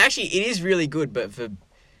 I mean, actually, it is really good, but for...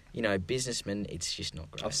 businessmen, it's just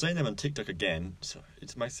not great. I've seen them on TikTok again, so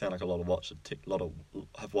it may sound like a lot of watch.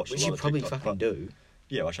 Have watched. Which a lot you of probably TikTok, fucking do.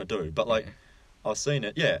 Yeah, which I do. But like, I've seen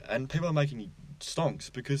it. Yeah, and people are making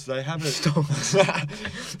stonks because they have it.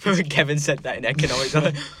 Stonks. Remember Kevin said that in economics.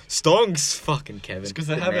 Stonks, fucking Kevin. It's because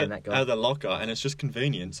they have it out of their locker, and it's just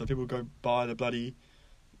convenient. So people go buy the bloody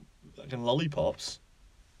fucking lollipops.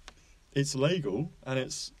 It's legal,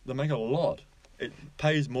 and they make a lot. It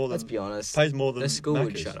pays more than... Let's be honest. Pays more than the school Macca's.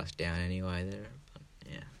 would shut us down anyway.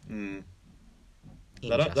 They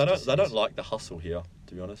don't like the hustle here,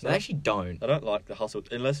 to be honest. They actually don't. They don't like the hustle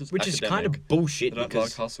unless it's which academic. is kind of bullshit. They don't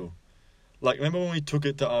like hustle. Like, remember when we took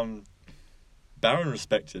it to Barron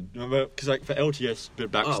respected? Remember, because like for LTS, bit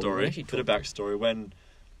of backstory. When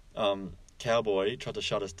Cowboy tried to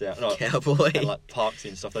shut us down. No, Cowboy. And like Parksy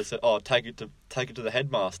and stuff. They said, take it to the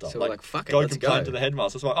headmaster. So like fuck it, go let's complain go to the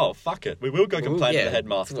headmaster. It's like, oh fuck it, we will go complain to the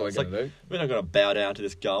headmaster. That's what we're not going to bow down to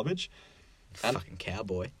this garbage. Fucking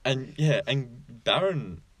Cowboy. And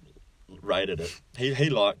Barron rated it. He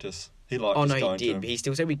liked us. He liked us. Oh no, he did. He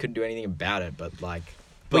still said we couldn't do anything about it, but like.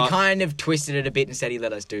 We kind of twisted it a bit and said he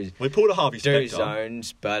let us do... We pulled a Harvey Specter.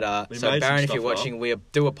 Zones, but... so, Barron, if you're watching, we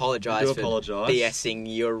do apologise for BSing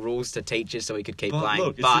your rules to teachers so we could keep playing.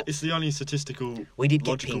 Look, but it's the only statistical... We did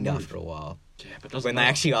get pinged after a while. Yeah, but doesn't when matter. They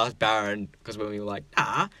actually asked Barron, because when we were like,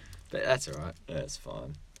 but that's alright. Yeah, it's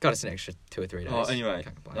fine. Got us an extra 2 or 3 days. Oh, anyway.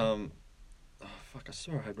 I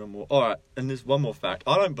saw I had one more. All right, and there's one more fact.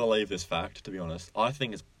 I don't believe this fact, to be honest. I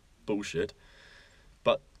think it's bullshit.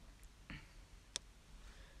 But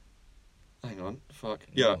hang on, fuck.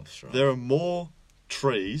 Yeah, there are more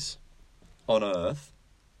trees on Earth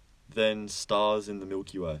than stars in the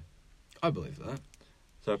Milky Way. I believe that.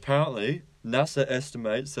 So apparently, NASA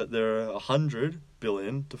estimates that there are 100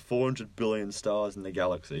 billion to 400 billion stars in the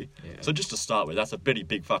galaxy. Yeah. So just to start with, that's a pretty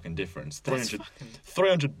big fucking difference.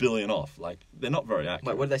 300 billion off. Like, they're not very accurate.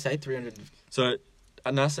 Wait, what did they say? 300? So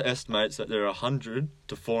NASA estimates that there are 100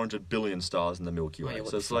 to 400 billion stars in the Milky Way.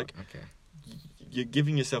 So it's like, you're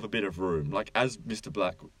giving yourself a bit of room. Like, as Mr.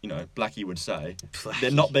 Black, Blackie would say,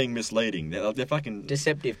 they're not being misleading. They're fucking...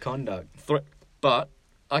 Deceptive conduct. But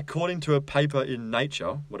according to a paper in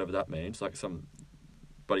Nature, whatever that means, like some...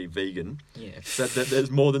 bloody vegan, said that there's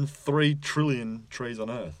more than 3 trillion trees on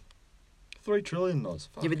Earth. 3 trillion, Nos.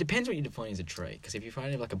 Yeah, but it depends what you define as a tree. Because if you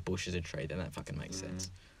find it like a bush as a tree, then that fucking makes sense.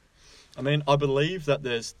 I mean, I believe that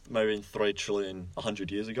there's maybe 3 trillion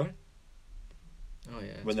 100 years ago. Oh,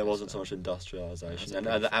 yeah. When there wasn't so much industrialisation.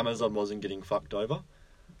 And the Amazon wasn't getting fucked over.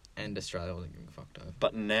 And Australia wasn't getting fucked over.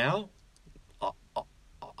 But now,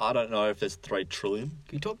 I don't know if there's 3 trillion.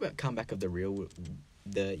 Can you talk about comeback of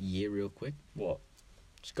the year real quick? What?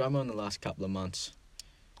 ScoMo in the last couple of months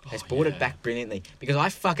has brought it back brilliantly. Because I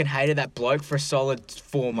fucking hated that bloke for a solid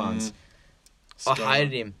 4 months. I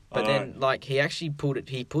hated him. But then, like, he actually pulled it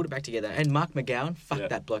back together. And Mark McGowan,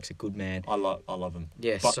 that bloke's a good man. I love him.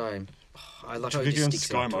 Yeah, but so... I like how he just sticks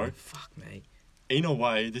ScoMo, fuck, mate. In a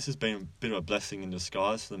way, this has been a bit of a blessing in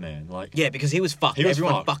disguise for the man. Like, yeah, because he was fucked.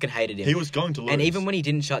 Everyone fucking hated him. He was going to lose. And even when he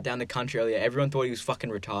didn't shut down the country earlier, everyone thought he was fucking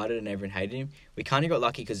retarded and everyone hated him. We kind of got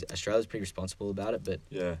lucky because Australia's pretty responsible about it, but...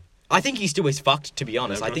 Yeah. I think he still is fucked, to be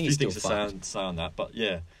honest. I think he's still fucked. Say on that, but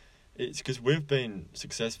yeah. It's because we've been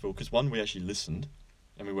successful, because one, we actually listened,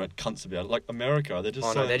 and we weren't cunts about it. Like, America, they're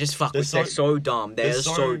just they're just fucked. They're so dumb. They're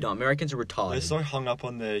so dumb. Americans are retarded. They're so hung up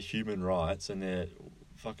on their human rights and their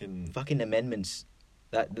fucking amendments.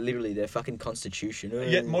 That literally their fucking constitution.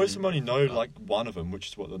 Yet most of them only know like one of them, which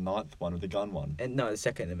is the 9th one, or the gun one. And no, the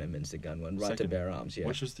Second Amendment's the gun one, right to bear arms. Yeah,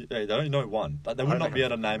 which was they only know one. Like, they would not be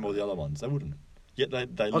able to name all the other ones. They wouldn't. Yet they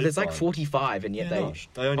there's like 45, and yet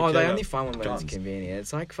they only find one when it's convenient.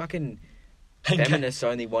 It's like fucking feminists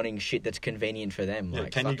only wanting shit that's convenient for them. Yeah,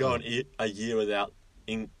 like, can you go a year without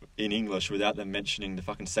in English without them mentioning the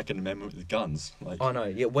fucking Second Amendment with guns? Like, oh no,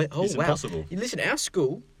 yeah, it's impossible. Listen, our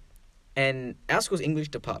school's English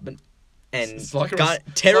department and like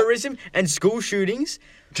terrorism and school shootings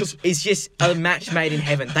is just a match made in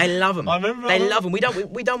heaven. They love them. They love them.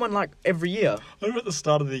 We done one like every year. I remember at the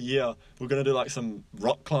start of the year we're going to do like some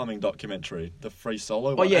rock climbing documentary, the Free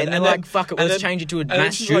Solo one. Oh yeah, and then like fuck it, let's change it to a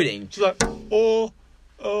mass shooting. She's like, oh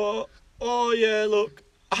yeah, look,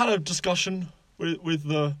 I had a discussion with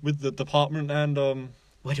the department and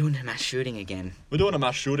we're doing a mass shooting again. We're doing a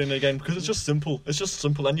mass shooting again because it's just simple. It's just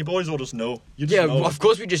simple, and you boys all just know. Know. Of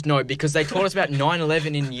course we just know, because they taught us about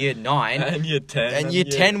 9/11 in year 9. And year 10. And year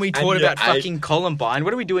 10 we taught about fucking Columbine.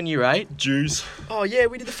 What do we do in year 8? Jews. Oh yeah,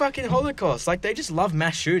 we did the fucking Holocaust. Like, they just love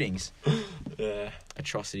mass shootings. Yeah.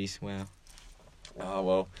 Atrocities, wow. Oh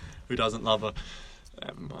well, who doesn't love a...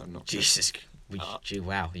 I'm not Jesus.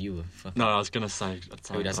 Wow, you were fucking... No, I was going to say,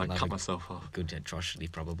 I cut myself off. Good atrocity,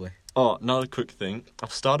 probably. Oh, another quick thing.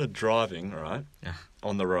 I've started driving, right? Yeah.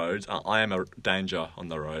 On the roads. I am a danger on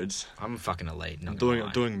the roads. I'm fucking elite. I'm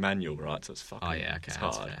doing manual, right? So it's fucking... Oh, yeah, okay, it's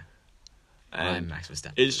that's hard. fair. And I'm Max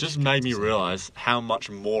Verstappen. It's just made me realise how much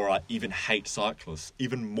more I even hate cyclists.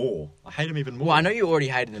 Even more. I hate them even more. Well, I know you already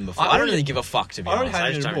hated them before. I don't really give a fuck, to be honest.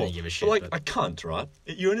 I just don't really give a shit. But like, a cunt, right?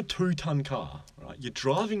 You're in a 2-ton car, right? You're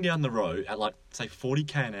driving down the road at like, say,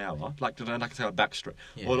 40k an hour, like say a back street,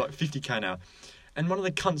 or like 50k an hour, and one of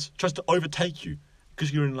the cunts tries to overtake you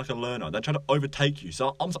because you're in like a learner. They try to overtake you,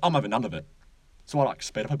 so I'm having none of it. So I like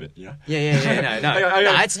sped up a bit, you know? Yeah,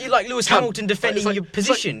 no. It's you like Lewis Hamilton defending your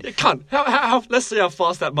position. Like, cunt. How, let's see how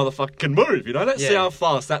fast that motherfucker can move, you know? Let's see how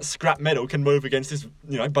fast that scrap metal can move against this,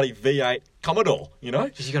 bloody V8 Commodore, you know?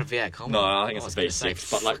 Because you got a V8 Commodore. No, I think it's a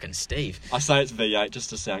V6. But like, fucking Steve. I say it's V8 just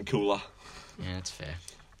to sound cooler. Yeah, that's fair.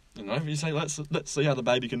 You know, you say let's see how the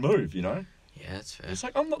baby can move, you know? Yeah, that's fair. It's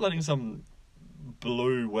like, I'm not letting some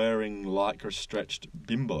blue wearing lycra stretched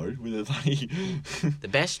bimbo with a bloody the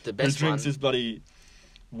best who drinks his bloody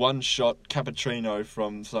one shot cappuccino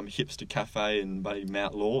from some hipster cafe in bloody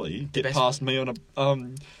Mount Lawley get past me on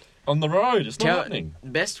the road. It's not happening.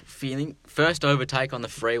 Best feeling, first overtake on the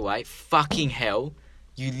freeway, fucking hell.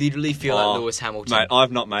 You literally feel like Lewis Hamilton. Mate,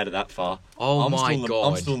 I've not made it that far. Oh my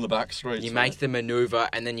God. I'm still in the back streets. You make the manoeuvre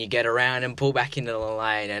and then you get around and pull back into the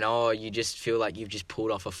lane and you just feel like you've just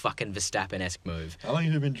pulled off a fucking Verstappen-esque move. How long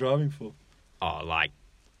have you been driving for? Oh, like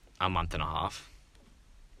a month and a half.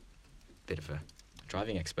 Bit of a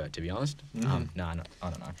driving expert, to be honest. No, I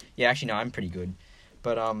don't know. Yeah, actually, no, I'm pretty good.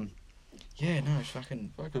 But, yeah, no, it's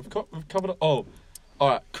fucking... We've covered it. Oh, all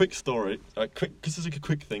right, quick story. This is like a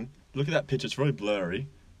quick thing. Look at that picture. It's really blurry.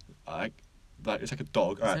 It's like a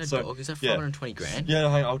dog. Is that a dog? Is that 420 grand? Yeah,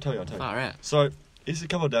 hang on, I'll tell you. Far out. So, this is a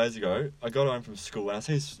couple of days ago. I got home from school and I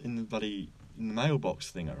see this in the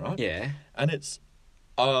mailbox thing, right? Yeah. And it's,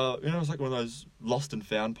 it's like one of those lost and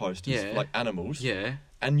found posters for like animals. Yeah.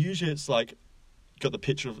 And usually it's like, got the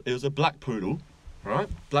picture of, it was a black poodle, right?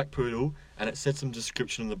 Black poodle, and it said some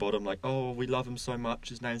description on the bottom like, oh, we love him so much.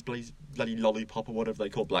 His name's bloody Lollipop or whatever they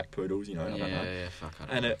call black poodles, I don't know. Yeah, fuck.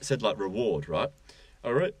 And it said like reward, right?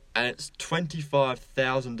 All right, and it's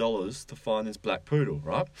 $25,000 to find this black poodle,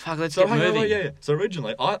 right? Fuck, let's get moving. Yeah. So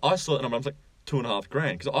originally, I saw it and I was like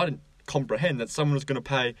 $2,500 because I didn't comprehend that someone was going to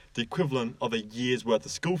pay the equivalent of a year's worth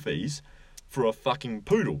of school fees for a fucking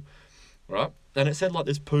poodle, right? And it said like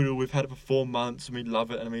this poodle, we've had it for 4 months and we love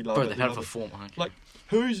it and we love it. Bro, they've had it for 4 months. Like,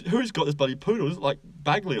 who's got this bloody poodle? Is it like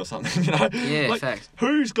Bagley or something? You know? Yeah, like, facts.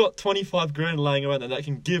 Who's got $25,000 laying around that they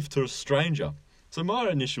can give to a stranger? So my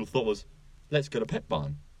initial thought was, let's go to Pet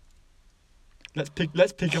Barn. Let's pick up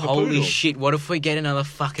a poodle. Holy shit! What if we get another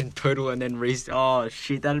fucking poodle and then oh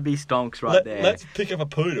shit, that'd be stonks right there. Let's pick up a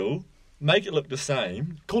poodle. Make it look the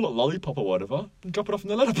same, call it Lollipop or whatever, and drop it off in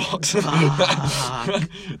the letterbox.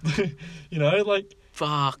 You know, like...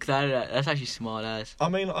 Fuck, that's actually smart ass. I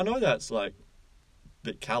mean, I know that's, like, a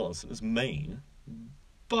bit callous and it's mean,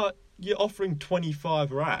 but you're offering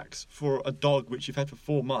 25 racks for a dog which you've had for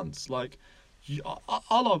 4 months. Like,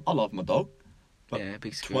 I love my dog, but yeah,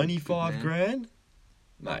 big $25,000?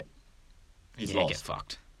 Mate, he's lost. Get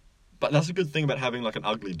fucked. But that's a good thing about having, like, an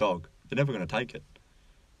ugly dog. They're never going to take it.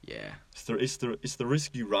 Yeah. It's the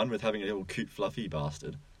risk you run with having a little cute fluffy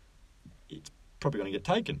bastard. It's probably going to get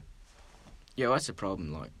taken. Yeah, well, that's the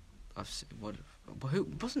problem. Like, who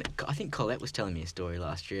wasn't it? I think Colette was telling me a story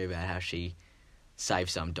last year about how she saved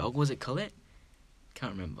some dog. Was it Colette?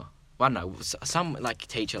 Can't remember. Well, I don't know. Some like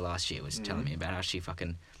teacher last year was telling me about how she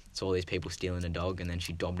fucking saw all these people stealing a dog and then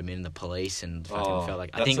she dobbed him in the police and fucking felt like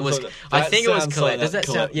I think it was Colette. Does that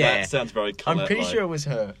sound? Yeah, that sounds very Colette. I'm pretty sure it was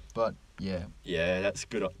her, but yeah. Yeah, that's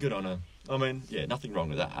good on her. I mean, yeah, nothing wrong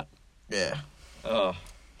with that. Yeah.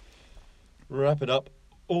 Wrap it up.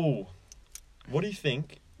 Oh, what do you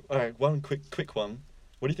think? All right, one quick one.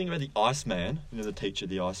 What do you think about the Iceman? You know, the teacher,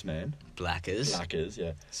 the Iceman. Blackers,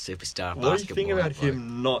 yeah. Superstar. What do you think about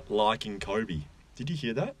him not liking Kobe? Did you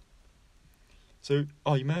hear that? So,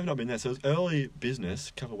 you may have not been there. So it was early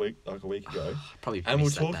business, a week ago. Probably. And we're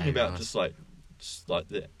talking about just like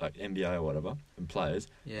the NBA or whatever and players.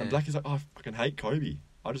 Yeah. And Black is like, I fucking hate Kobe.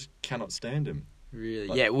 I just cannot stand him. Really?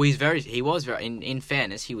 Like, yeah. Well, he was very. In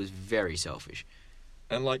fairness, he was very selfish.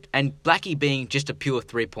 And Blackie being just a pure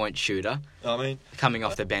 3-point shooter. I mean, coming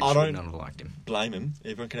off the bench, I would not have liked him. Blame him.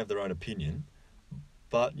 Everyone can have their own opinion.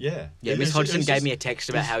 But yeah. Yeah. Miss Hodgson gave me a text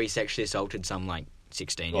about how he sexually assaulted some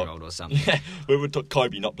 16-year-old or something. Yeah, we were talking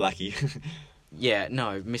Kobe, not Blackie. Yeah,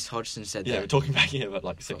 no, Miss Hodgson said that. Yeah, we're talking about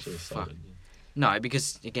sexually assaulted. Yeah. No,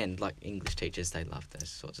 because again, English teachers, they love those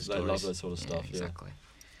sorts of stories. They love that sort of stuff. Exactly.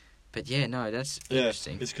 But yeah, no, that's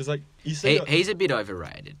interesting. It's because you see, he's a bit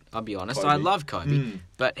overrated. I'll be honest. Kobe. I love Kobe,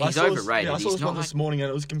 but he's overrated. I saw this one this morning, and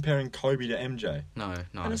it was comparing Kobe to MJ. No,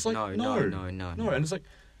 and it's like, no, and it's like,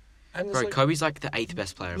 bro, Kobe's like the 8th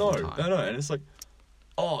best player of all time. No, and it's like,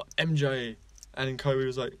 MJ, and then Kobe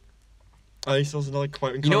was like, he still has another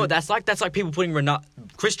quote. You know what that's like? That's like people putting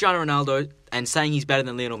Cristiano Ronaldo and saying he's better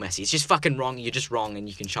than Lionel Messi. It's just fucking wrong. You're just wrong, and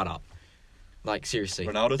you can shut up. Like, seriously.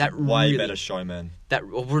 Ronaldo's way better showman.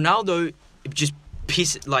 Ronaldo just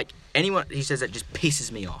anyone who says that just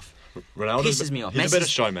pisses me off. Pisses me off. He's a better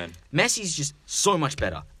showman. Messi's just so much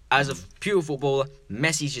better. As a pure footballer,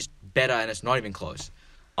 Messi's just better, and it's not even close.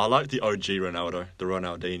 I like the OG Ronaldo, the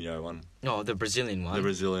Ronaldinho one. No, the Brazilian one. The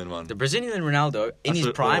Brazilian Ronaldo, in his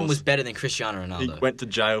prime, was better than Cristiano Ronaldo. He went to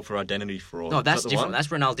jail for identity fraud. No, that's different. That's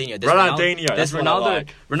Ronaldinho. There's Ronaldo.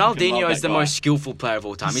 Ronaldinho is the most skillful player of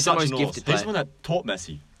all time. He's the most gifted player. He's the one that taught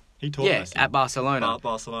Messi. He taught Messi. At Barcelona.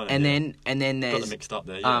 And then there's got them mixed up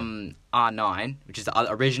there, R9, which is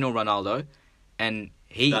the original Ronaldo, and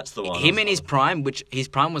That's the one. Him in his prime, which his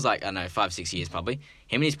prime was like, I don't know, 5-6 years probably.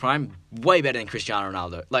 Him in his prime, way better than Cristiano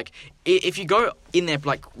Ronaldo. Like, if you go in there,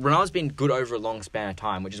 like, Ronaldo's been good over a long span of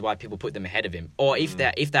time, which is why people put them ahead of him. Or if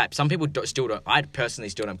that, some people still don't. I personally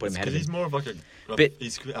still don't put him ahead of him. He's more of like a. But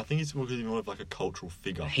I think he's more of like a cultural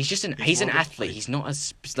figure. He's an athlete. He's not a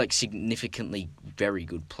like significantly very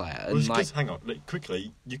good player. Well, just hang on,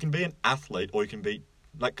 quickly. You can be an athlete, or you can be.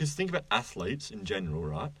 Like, because think about athletes in general,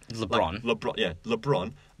 right? LeBron. Like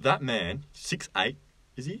LeBron. That man, 6'8",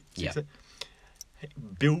 is he? 6'8"? Yeah.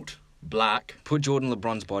 Built, black. Put Jordan in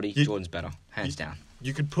LeBron's body, Jordan's better, hands down.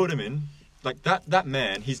 You could put him in, like, that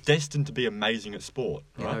man, he's destined to be amazing at sport,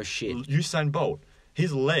 right? Yeah, no shit. Usain Bolt,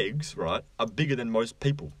 his legs, right, are bigger than most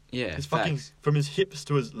people. Yeah, his fucking, from his hips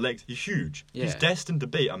to his legs, he's huge. Yeah. He's destined to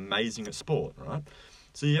be amazing at sport, right?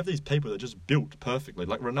 So you have these people that are just built perfectly.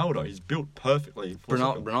 Like Ronaldo, he's built perfectly.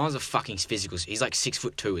 Ronaldo's a fucking physical. He's like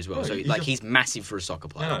 6'2" as well. No, so he's massive for a soccer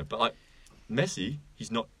player. No, but like Messi,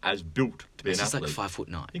 he's not as built to be an athlete. He's like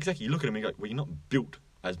 5'9". Exactly. You look at him and you go, well, you're not built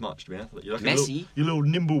as much to be an athlete. You're like Messi, your little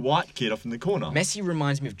nimble white kid off in the corner. Messi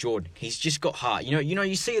reminds me of Jordan. He's just got heart. You know,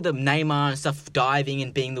 you see the Neymar and stuff diving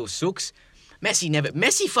and being little sooks.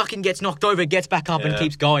 Messi fucking gets knocked over, gets back up and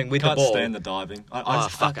keeps going with the ball. Can't stand the diving. I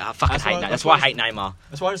fucking hate Neymar. That's why I hate Neymar.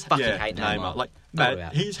 That's why I just fucking hate Neymar. Like,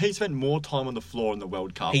 Matt, he spent more time on the floor in the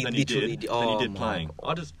World Cup than he did playing.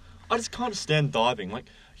 I just can't stand diving. Like,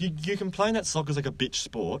 you complain that soccer's like a bitch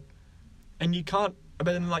sport, and you can't.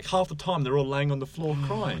 But then, like, half the time they're all laying on the floor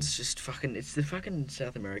crying. It's just fucking. It's the fucking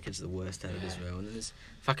South Americans are the worst at it as well. And then there's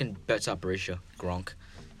fucking Bertsa Berisha, Gronk.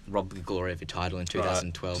 Robbed the glory of your title in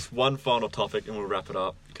 2012. Just one final topic and we'll wrap it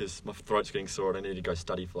up because my throat's getting sore and I need to go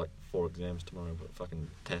study for like 4 exams tomorrow, but fucking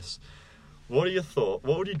tests. What are your thoughts?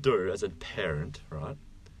 What would you do as a parent, right,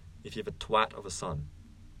 if you have a twat of a son?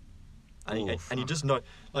 And you just know,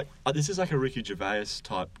 like, this is like a Ricky Gervais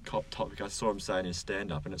type topic. I saw him say in his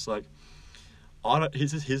stand-up, and it's like,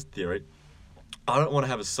 this is his theory. I don't want to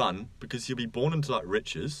have a son because he'll be born into like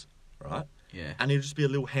riches, right? Yeah. And he'd just be a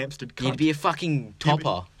little hamstered cunt. He'd be a fucking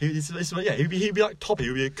topper. He'd be like Toppy.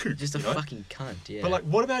 He'd be a kook. Just a fucking cunt, yeah. But like,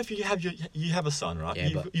 what about if you have a son, right?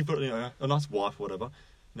 Yeah, you've got a nice wife, or whatever.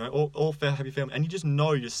 You know, all fair, happy family, and you just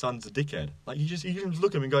know your son's a dickhead. Like you can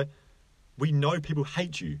look at him and go, "We know people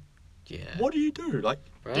hate you." Yeah. What do you do? Like,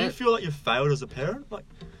 right? Do you feel like you've failed as a parent? Like,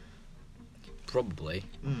 probably.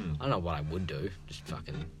 I don't know what I would do. Just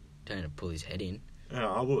fucking tell him to pull his head in. Yeah,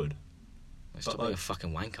 I would. Stop being a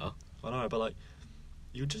fucking wanker. I know, but like,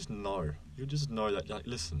 you just know. You just know that, like,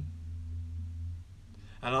 listen.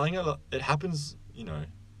 And I think it happens, you know,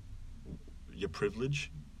 your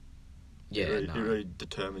privilege. Yeah, it really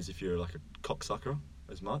determines if you're like a cocksucker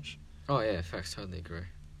as much. Oh, yeah, facts, totally agree.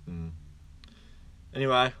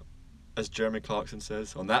 Anyway, as Jeremy Clarkson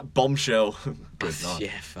says, on that bombshell, good night.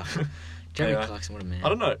 Yeah, fuck. Jeremy Clarkson, what a man. I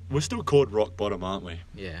don't know. We're still called Rock Bottom, aren't we?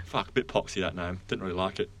 Yeah. Fuck, a bit poxy, that name. Didn't really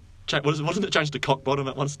like it. Wasn't it changed to Cock Bottom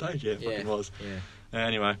at one stage? Yeah, it fucking was. Yeah.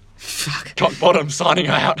 Anyway. Fuck. Cock Bottom signing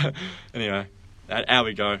out. Anyway, out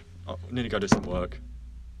we go. I need to go do some work.